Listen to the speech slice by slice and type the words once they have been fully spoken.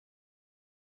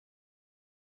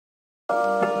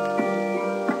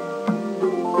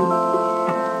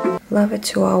Love a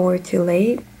 2-hour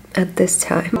delay at this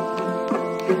time.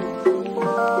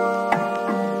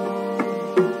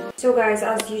 So guys,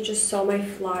 as you just saw, my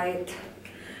flight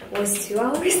was 2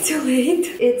 hours delayed.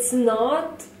 It's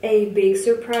not a big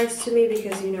surprise to me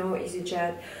because, you know,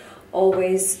 EasyJet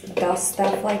always does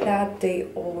stuff like that. They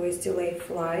always delay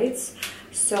flights.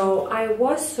 So I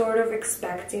was sort of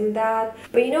expecting that.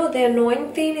 But you know, the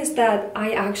annoying thing is that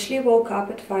I actually woke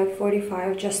up at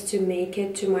 5:45 just to make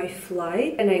it to my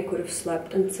flight, and I could have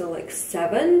slept until like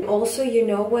 7. Also, you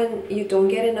know, when you don't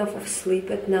get enough of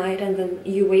sleep at night and then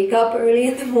you wake up early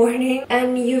in the morning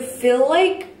and you feel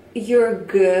like you're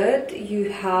good, you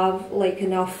have like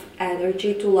enough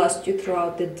energy to last you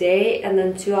throughout the day, and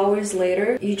then 2 hours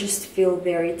later you just feel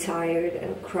very tired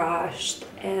and crashed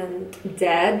and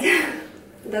dead.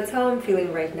 That's how I'm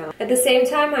feeling right now. At the same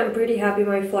time, I'm pretty happy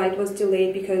my flight was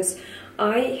delayed because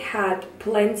I had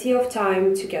plenty of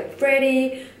time to get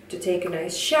ready, to take a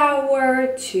nice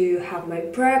shower, to have my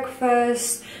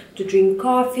breakfast, to drink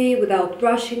coffee without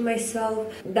rushing myself.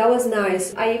 That was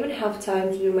nice. I even have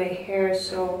time to do my hair,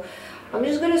 so I'm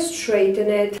just gonna straighten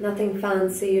it. Nothing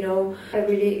fancy, you know. I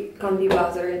really can't be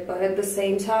bothered, but at the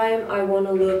same time, I want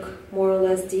to look more or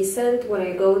less decent when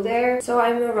I go there. So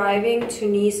I'm arriving to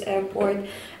Nice airport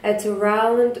at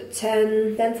around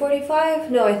 10:45?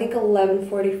 No, I think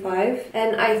 11:45.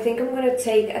 And I think I'm gonna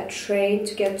take a train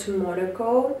to get to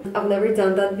Monaco. I've never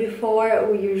done that before.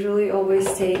 We usually always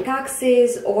take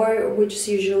taxis, or we just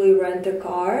usually rent a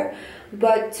car.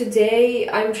 But today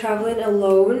I'm traveling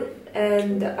alone,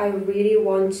 and I really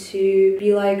want to be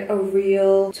like a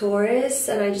real tourist,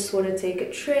 and I just want to take a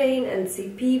train and see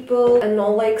people and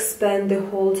not like spend the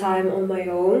whole time on my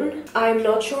own. I'm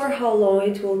not sure how long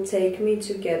it will take me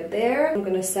to get there. I'm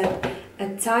gonna set a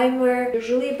timer.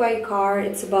 Usually by car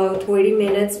it's about 40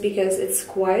 minutes because it's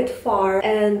quite far,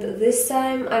 and this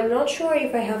time I'm not sure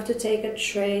if I have to take a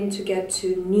train to get to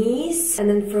Nice and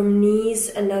then from Nice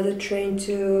another train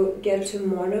to get to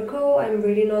Monaco. I'm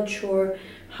really not sure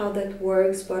how that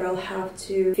works, but I'll have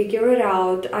to figure it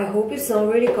out. I hope it's not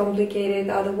really complicated,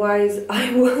 otherwise I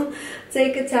will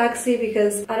take a taxi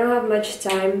because I don't have much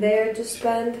time there to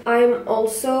spend. I'm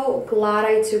also glad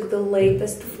I took the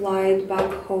latest flight back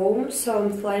home, so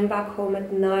I'm flying back home at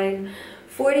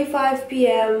 9:45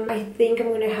 p.m. I think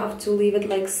I'm gonna have to leave at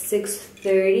like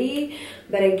 6:30,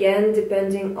 but again,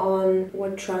 depending on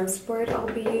what transport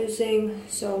I'll be using,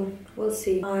 so we'll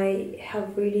see. I have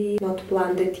really not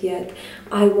planned it yet.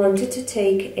 I wanted to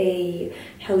take a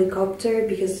helicopter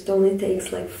because it only takes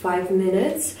like 5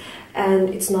 minutes and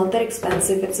it's not that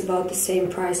expensive. It's about the same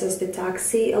price as the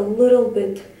taxi, a little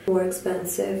bit more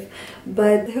expensive,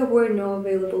 but there were no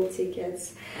available tickets,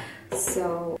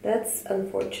 so that's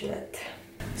unfortunate.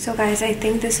 So guys, I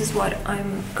think this is what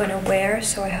I'm gonna wear.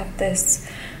 So I have this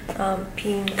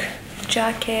pink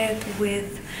jacket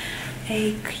with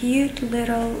a cute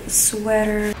little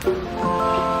sweater.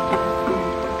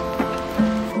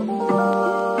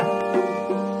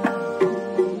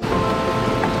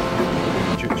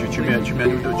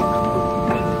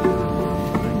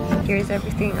 Here's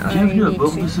everything I need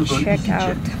to check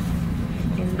out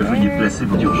in there. Veuillez placer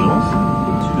vos urgences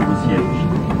au-dessus de vos sièges.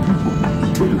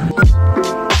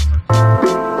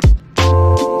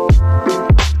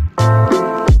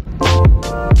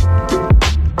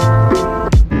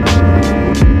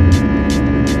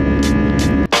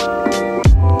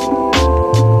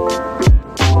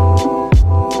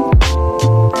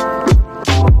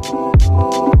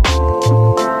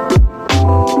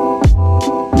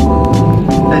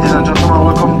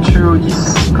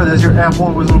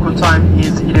 Airport with local time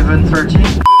is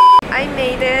 11:30. I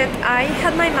made it. I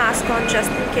had my mask on just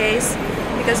in case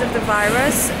because of the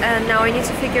virus, and now I need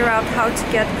to figure out how to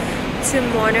get to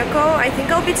Monaco. I think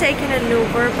I'll be taking an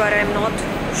Uber, but I'm not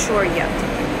sure yet.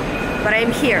 But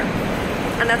I'm here,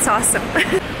 and that's awesome.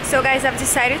 So guys, I've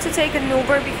decided to take an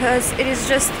Uber because it is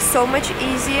just so much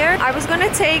easier. I was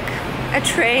gonna take a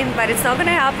train, but it's not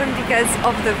gonna happen because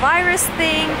of the virus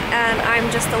thing, and I'm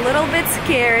just a little bit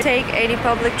scared to take any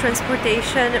public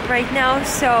transportation right now,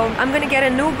 so I'm gonna get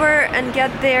an Uber and get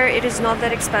there. It is not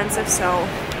that expensive, so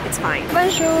it's fine.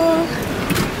 Bonjour!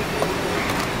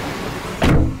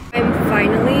 I'm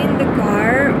finally in the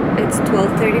car. It's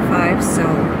 12:35, so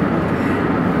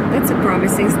that's a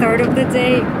promising start of the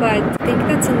day, but I think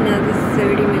that's another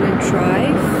 30-minute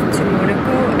drive to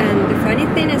Monaco, and the funny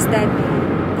thing is that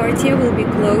Cartier will be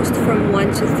closed from 1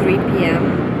 to 3 p.m,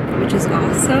 which is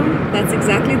awesome. That's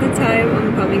exactly the time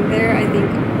I'm coming there. I think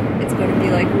it's gonna be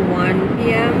like 1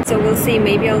 p.m. So we'll see,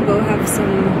 maybe I'll go have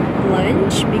some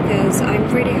lunch because I'm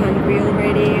pretty hungry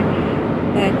already.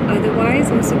 But otherwise,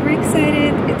 I'm super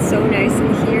excited. It's so nice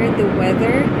in here. The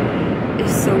weather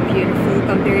is so beautiful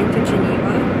comparing to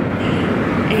Geneva.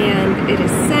 And it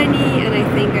is sunny, and I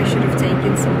think I should have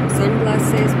taken some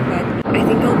sunglasses, but I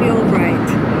think I'll be alright.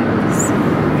 So,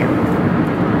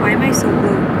 yeah. Why am I so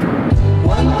blue?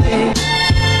 One day.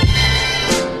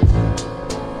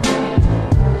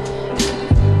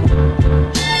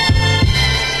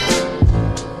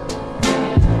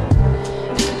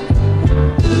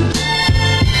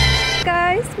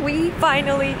 We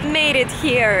finally made it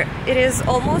here. It is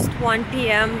almost 1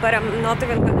 p.m. but I'm not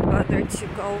even gonna bother to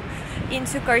go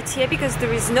into Cartier because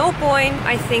there is no point.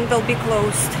 I think they'll be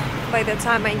closed by the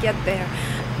time I get there.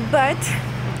 But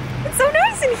it's so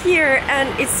nice in here and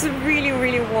it's really,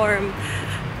 really warm.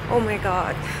 Oh my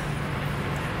god.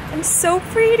 And so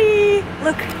pretty.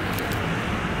 Look.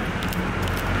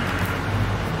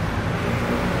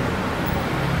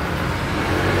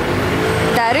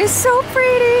 That is so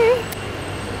pretty.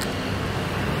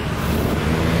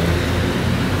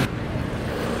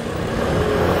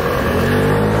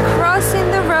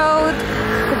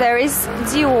 There is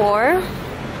Dior.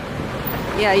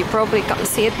 Yeah, you probably can't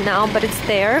see it now, but it's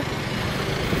there.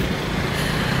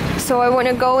 So I want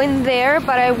to go in there,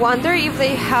 but I wonder if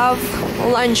they have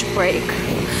lunch break.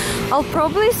 I'll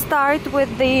probably start with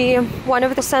one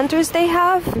of the centers they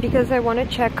have because I want to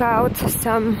check out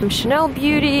some Chanel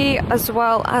beauty as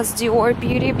well as Dior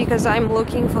beauty because I'm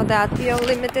looking for that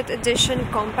limited edition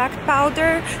compact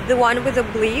powder, the one with the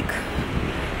bleak.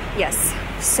 Yes.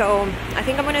 So I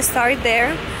think I'm gonna start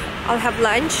there. I'll have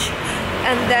lunch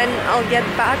and then I'll get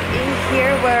back in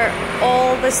here where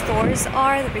all the stores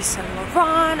are. There'll be Saint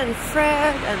Laurent and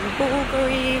Fred and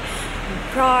Bulgari and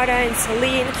Prada and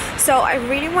Celine. So I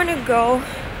really want to go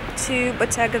to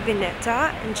Bottega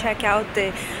Veneta and check out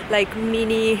the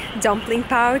mini dumpling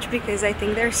pouch because I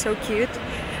think they're so cute.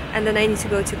 And then I need to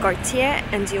go to Cartier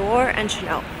and Dior and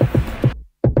Chanel.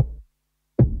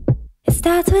 It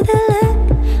starts with a look,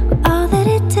 all that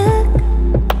it took.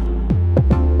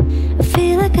 I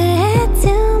feel like I had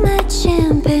too much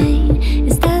champagne.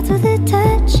 It starts with a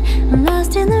touch, I'm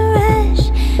lost in the rush.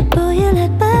 Boy, you're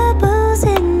like bubbles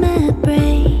in my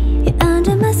brain. You're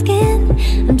under my skin,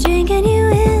 I'm drinking you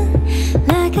in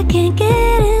like I can't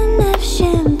get enough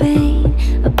champagne.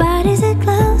 Our bodies are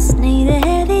close, need a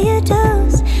heavier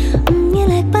dose. You're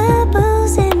like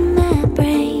bubbles in my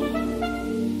brain.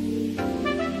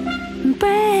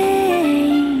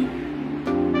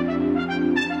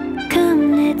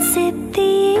 Come, let's sip the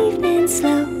evening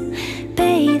slow,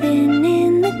 bathing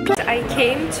in the I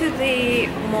came to the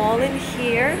mall in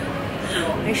here.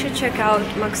 I should check out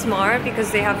Max Mara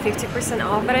because they have 50%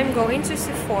 off, but I'm going to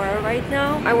Sephora right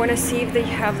now. I want to see if they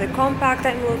have the compact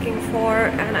I'm looking for,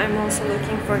 and I'm also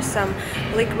looking for some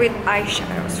liquid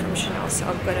eyeshadows from Chanel, so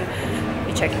I'm gonna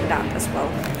be checking that as well.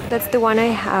 That's the one I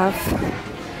have.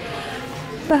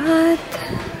 But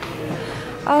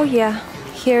oh yeah,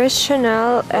 here is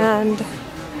Chanel, and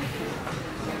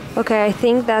okay, I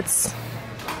think that's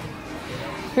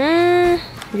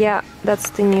yeah, that's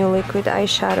the new liquid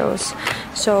eyeshadows.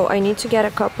 So I need to get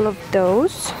a couple of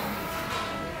those.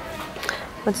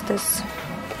 What's this?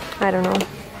 I don't know.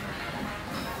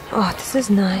 Oh, this is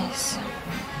nice.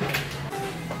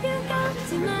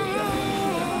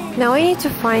 Now I need to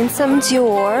find some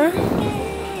Dior,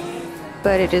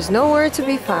 but it is nowhere to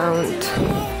be found.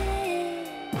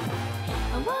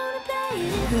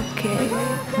 Okay.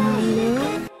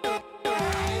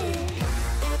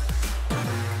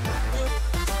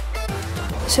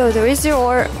 So there is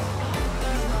Dior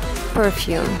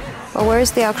perfume, but where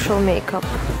is the actual makeup?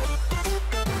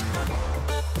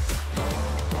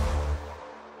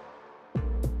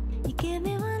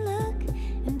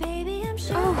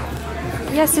 Oh,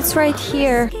 yes, it's right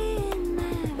here.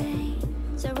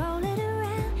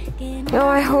 Oh,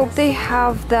 I hope they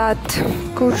have that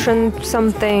cushion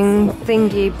something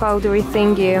thingy, powdery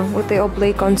thingy with the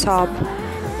oblique on top.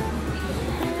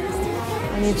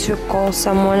 I need to call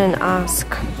someone and ask.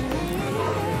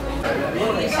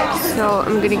 So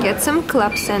I'm gonna get some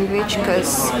club sandwich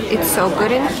because it's so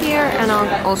good in here, and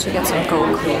I'll also get some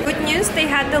Coke. Good news, they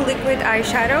had the liquid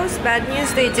eyeshadows. Bad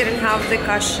news, they didn't have the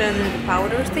cushion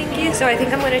powder thingy, so I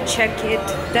think I'm gonna check it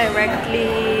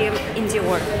directly in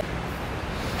Dior.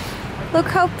 Look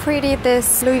how pretty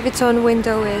this Louis Vuitton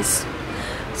window is.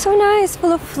 So nice,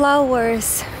 full of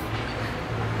flowers.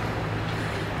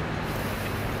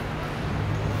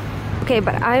 Okay,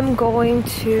 but I'm going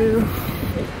to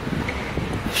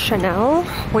Chanel,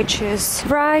 which is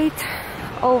right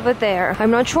over there.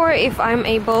 I'm not sure if I'm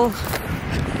able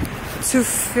to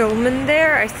film in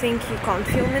there. I think you can't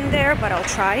film in there, but I'll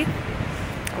try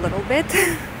a little bit.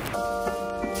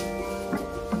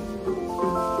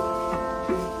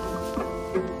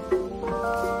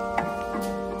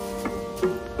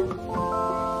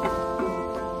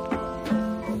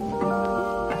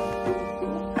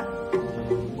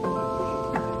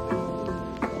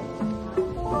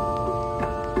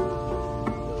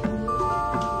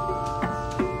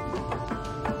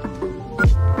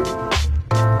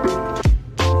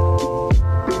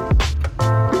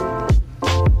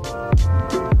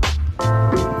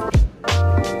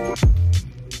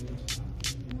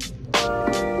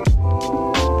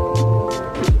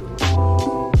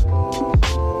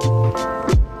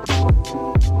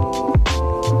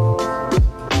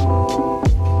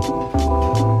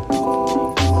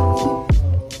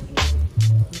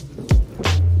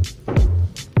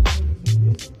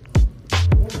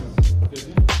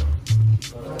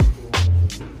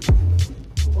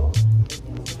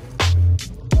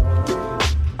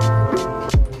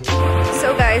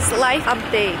 guys, life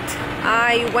update.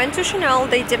 I went to Chanel,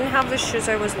 they didn't have the shoes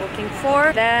I was looking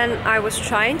for. Then I was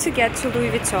trying to get to Louis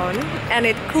Vuitton and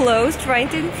it closed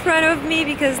right in front of me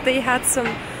because they had some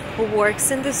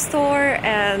works in the store,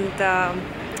 and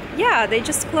yeah, they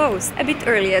just closed a bit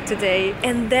earlier today.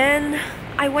 And then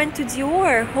I went to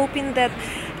Dior hoping that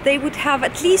they would have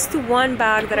at least one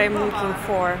bag that I'm looking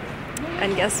for.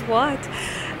 And guess what?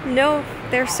 No,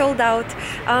 they're sold out.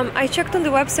 I checked on the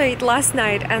website last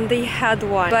night and they had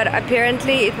one, but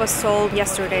apparently it was sold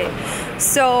yesterday.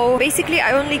 So basically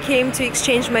I only came to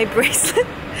exchange my bracelet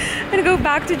and go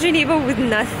back to Geneva with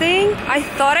nothing. I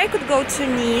thought I could go to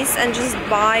Nice and just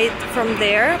buy it from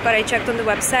there, but I checked on the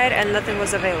website and nothing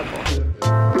was available.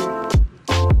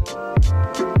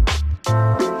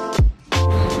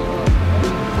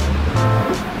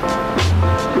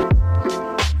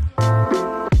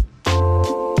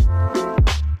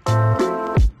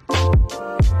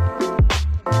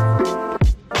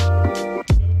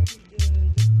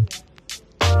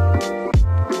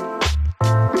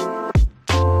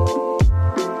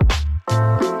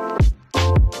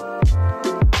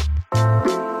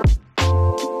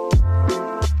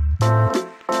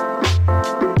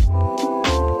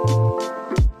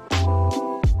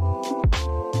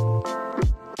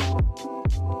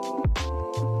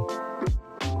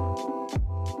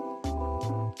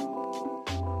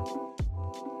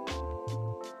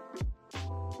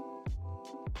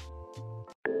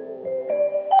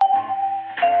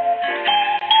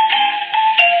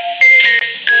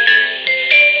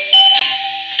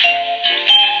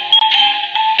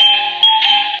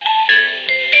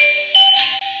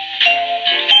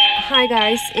 Hi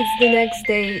guys, it's the next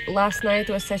day. Last night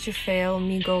was such a fail,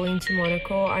 me going to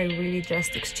Monaco. I really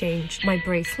just exchanged my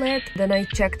bracelet. Then I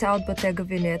checked out Bottega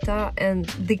Veneta, and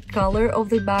the color of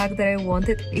the bag that I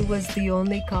wanted, it was the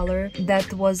only color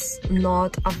that was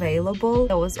not available.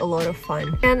 That was a lot of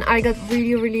fun. And I got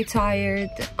really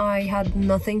tired. I had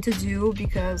nothing to do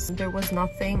because there was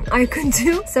nothing I could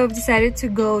do. So I've decided to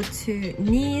go to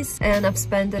Nice and I've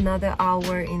spent another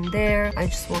hour in there. I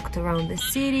just walked around the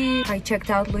city. I checked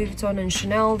out Louis Vuitton and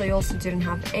Chanel. They also didn't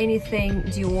have anything.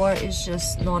 Dior is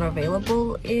just not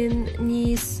available in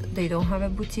Nice. They don't have a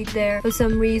boutique there for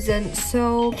some reason.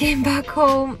 So came back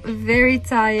home very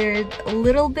tired, a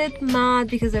little bit mad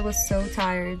because I was so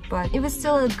tired, but it was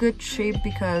still a good trip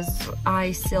because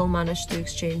I still managed to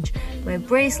exchange my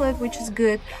bracelet, which is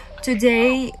good.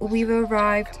 Today we've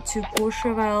arrived to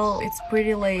Courchevel. It's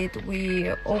pretty late. We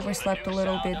overslept a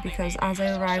little bit because as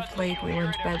I arrived late, we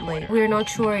went to bed late. We're not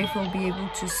sure if we'll be able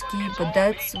to ski, but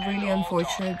that's really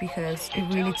unfortunate because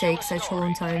it really takes such a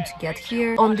long time to get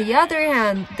here. On the other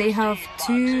hand, they have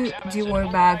two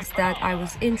Dior bags that I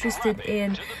was interested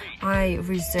in. I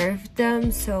reserved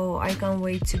them, so I can't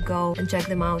wait to go and check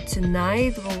them out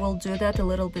tonight. We'll do that a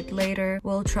little bit later.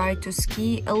 We'll try to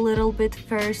ski a little bit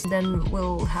first, then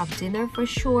we'll have dinner for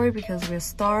sure because we're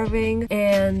starving,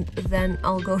 and then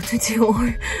I'll go to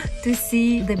Dior to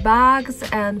see the bags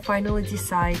and finally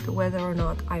decide whether or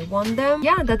not I want them.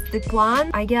 Yeah, that's the plan.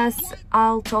 I guess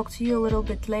I'll talk to you a little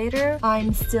bit later.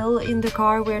 I'm still in the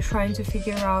car. We're trying to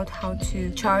figure out how to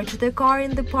charge the car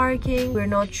in the parking. We're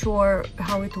not sure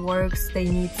how it works. They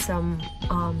need some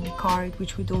card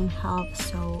which we don't have,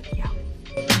 so yeah.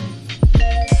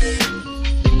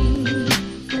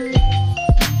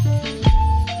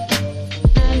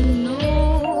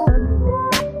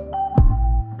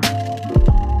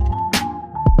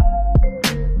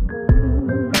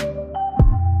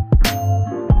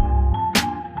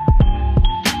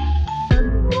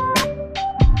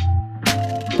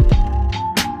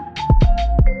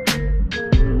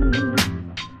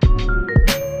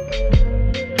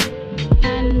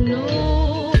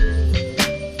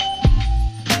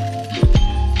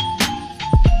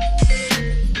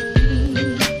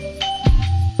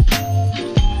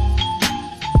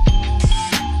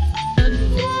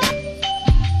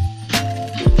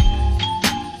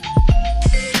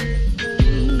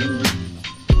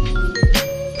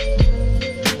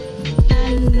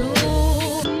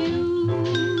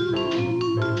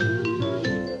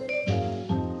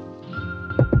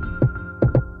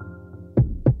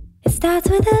 Starts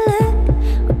with a look,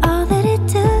 all that it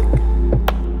took.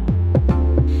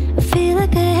 I feel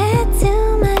like I had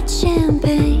too much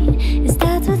champagne. It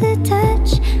starts with a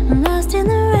touch, I'm lost in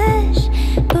the rush.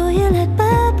 Boy, you're like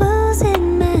bubbles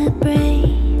in my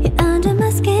brain. You're under my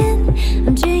skin,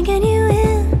 I'm drinking you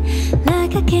in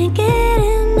like I can't get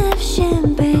enough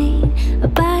champagne. Our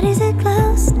bodies are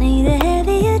close, need a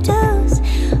heavier dose.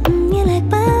 You're like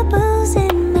bubbles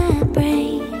in my brain.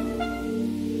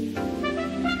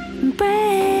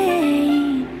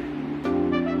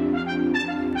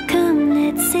 Come,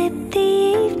 let's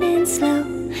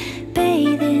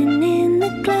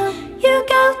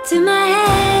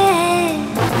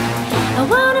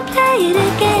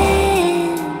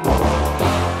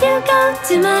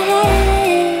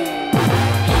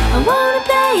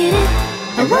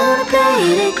wanna play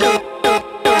it again.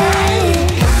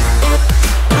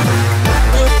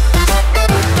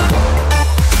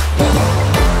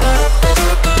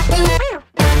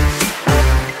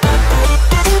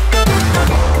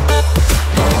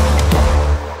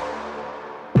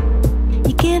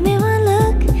 You give me one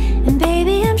look, and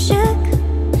baby I'm shook.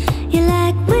 You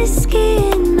like whiskey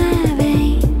in my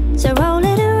veins, so roll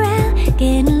it around,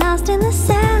 getting lost in the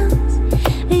sounds.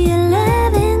 Your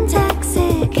love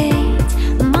intoxicates.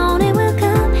 The morning will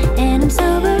come, and I'm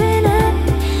sobering up,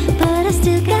 but I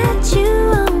still got you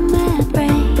on my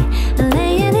brain. I'm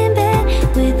laying in bed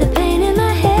with the pain in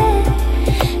my head.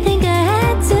 Think I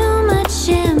had too much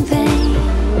champagne.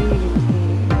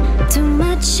 Too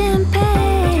much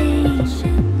champagne.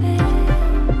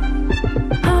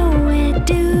 Oh, where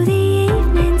do the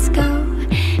evenings go?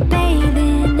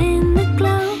 Bathing in the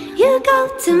glow. You go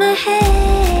to my head.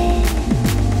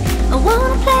 I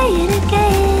wanna play it again.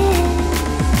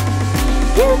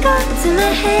 You go to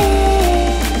my head.